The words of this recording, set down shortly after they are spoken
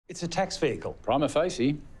It's a tax vehicle. Prima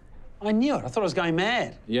facie. I knew it. I thought I was going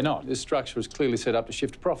mad. You're not. This structure is clearly set up to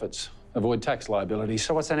shift profits, avoid tax liabilities.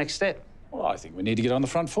 So what's the next step? Well, I think we need to get on the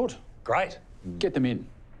front foot. Great. Get them in.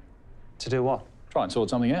 To do what? Try and sort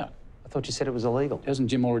something out. I thought you said it was illegal. Hasn't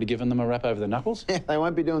Jim already given them a rap over the knuckles? Yeah, they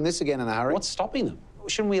won't be doing this again in a hurry. What's stopping them?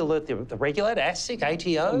 Shouldn't we alert the regulator, ASIC,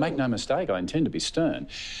 ATO? Well, make no mistake, I intend to be stern.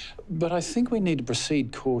 But I think we need to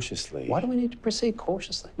proceed cautiously. Why do we need to proceed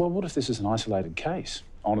cautiously? Well, what if this is an isolated case?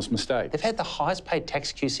 Honest mistake. They've had the highest paid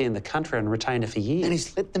tax QC in the country and retained it for years. And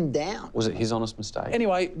he's let them down. Was it his honest mistake?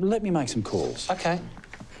 Anyway, let me make some calls. OK.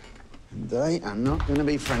 They are not going to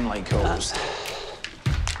be friendly calls.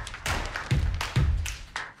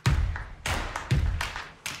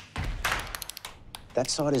 That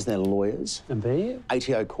side is their lawyers. And be it?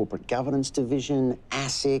 ATO Corporate Governance Division,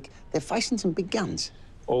 ASIC. They're facing some big guns.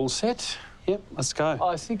 All set? Yep, let's go.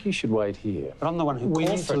 I think you should wait here. But I'm the one who We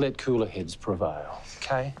called need for to it. let cooler heads prevail.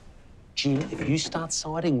 OK. Jim, if you start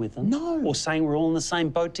siding with them... No. Or saying we're all in the same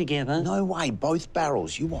boat together... No way, both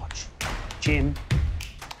barrels. You watch. Jim.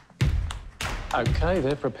 OK,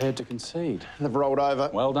 they're prepared to concede. They've rolled over.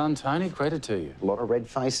 Well done, Tony. Credit to you. A lot of red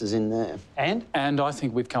faces in there. And? And I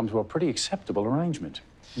think we've come to a pretty acceptable arrangement.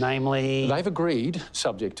 Namely... They've agreed,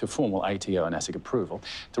 subject to formal ATO and ASIC approval,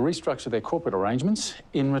 to restructure their corporate arrangements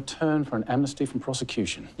in return for an amnesty from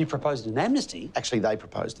prosecution. You proposed an amnesty? Actually, they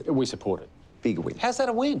proposed it. We support it. Big win. How's that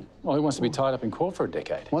a win? Well, who wants to be tied up in court for a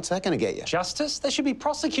decade? What's that going to get you? Justice? They should be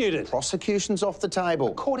prosecuted. Prosecution's off the table.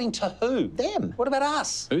 According to who? Them. What about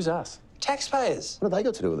us? Who's us? Taxpayers. What have they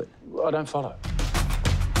got to do with it? I don't follow.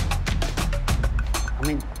 I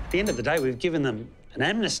mean, at the end of the day, we've given them an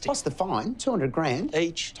amnesty. Plus the fine, 200 grand.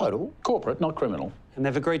 Each. Total. Corporate, not criminal. And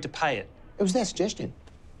they've agreed to pay it. It was their suggestion.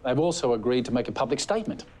 They've also agreed to make a public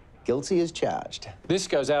statement. Guilty as charged. This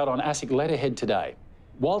goes out on ASIC letterhead today.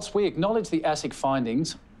 Whilst we acknowledge the ASIC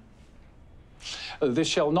findings, this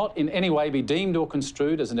shall not in any way be deemed or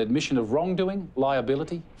construed as an admission of wrongdoing,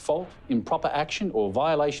 liability, fault, improper action, or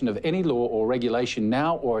violation of any law or regulation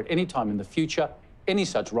now or at any time in the future, any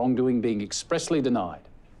such wrongdoing being expressly denied.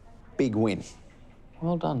 Big win.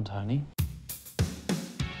 Well done, Tony.